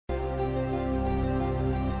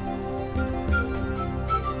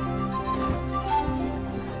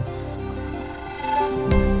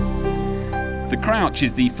Crouch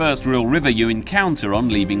is the first real river you encounter on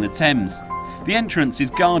leaving the Thames. The entrance is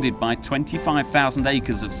guarded by 25,000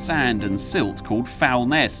 acres of sand and silt called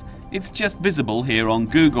Foulness. It's just visible here on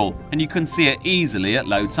Google, and you can see it easily at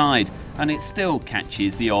low tide, and it still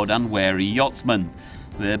catches the odd unwary yachtsman.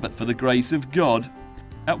 There but for the grace of God.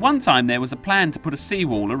 At one time there was a plan to put a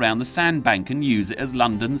seawall around the sandbank and use it as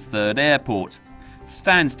London's third airport.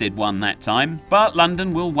 Stansted won that time, but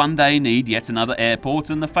London will one day need yet another airport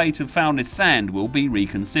and the fate of Foulness Sand will be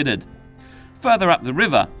reconsidered. Further up the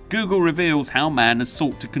river, Google reveals how man has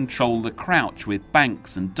sought to control the Crouch with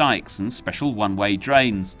banks and dikes and special one-way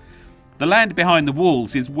drains. The land behind the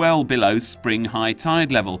walls is well below spring high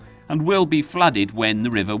tide level and will be flooded when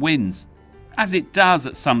the river wins, as it does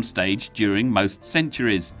at some stage during most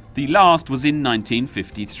centuries. The last was in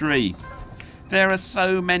 1953. There are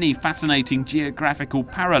so many fascinating geographical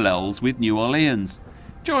parallels with New Orleans.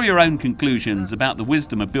 Draw your own conclusions about the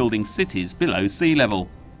wisdom of building cities below sea level.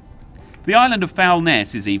 The island of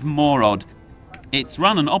Foulness is even more odd. It's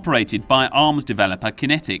run and operated by arms developer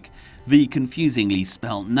Kinetic. The confusingly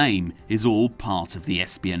spelt name is all part of the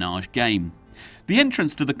espionage game. The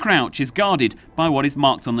entrance to the Crouch is guarded by what is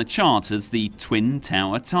marked on the chart as the Twin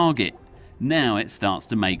Tower target. Now it starts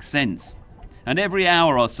to make sense. And every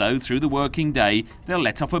hour or so through the working day they'll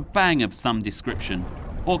let off a bang of some description,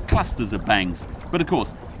 or clusters of bangs, but of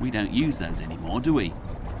course we don't use those anymore, do we?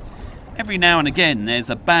 Every now and again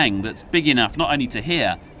there's a bang that's big enough not only to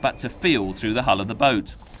hear but to feel through the hull of the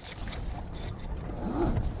boat.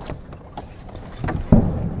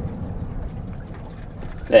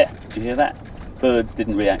 There, did you hear that? Birds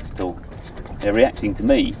didn't react at all. They're reacting to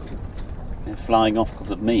me. They're flying off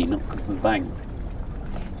because of me, not because of the bangs.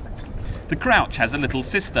 The Crouch has a little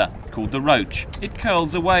sister called the Roach. It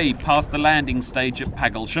curls away past the landing stage at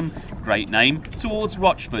Paglesham, great name, towards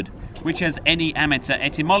Rochford, which, as any amateur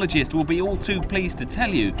etymologist will be all too pleased to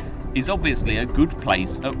tell you, is obviously a good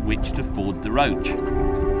place at which to ford the Roach.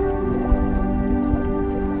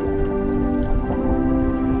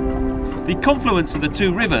 The confluence of the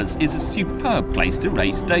two rivers is a superb place to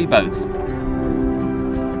race dayboats.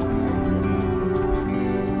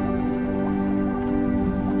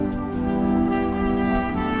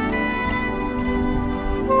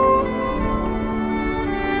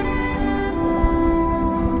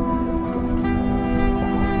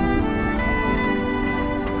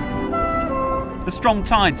 The strong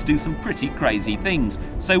tides do some pretty crazy things,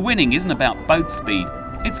 so winning isn't about boat speed.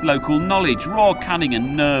 It's local knowledge, raw cunning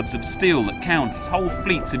and nerves of steel that count as whole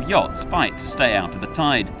fleets of yachts fight to stay out of the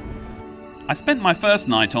tide. I spent my first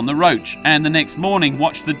night on the Roach and the next morning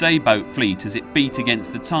watched the dayboat fleet as it beat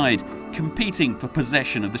against the tide, competing for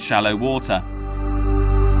possession of the shallow water.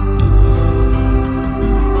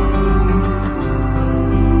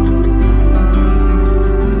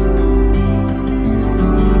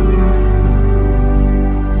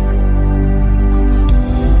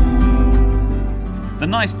 The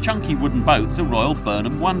nice chunky wooden boats are Royal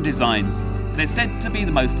Burnham 1 designs. They're said to be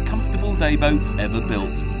the most comfortable dayboats ever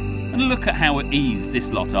built. And look at how at ease this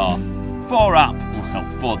lot are. 4 up,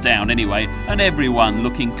 well 4 down anyway, and everyone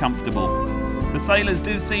looking comfortable. The sailors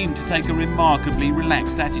do seem to take a remarkably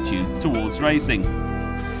relaxed attitude towards racing.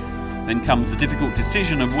 Then comes the difficult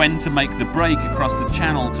decision of when to make the break across the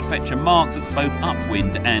channel to fetch a mark that's both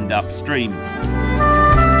upwind and upstream.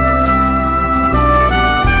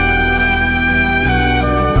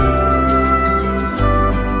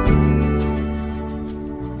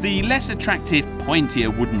 The less attractive, pointier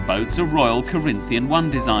wooden boats are Royal Corinthian 1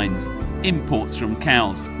 designs, imports from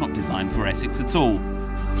Cowes, not designed for Essex at all.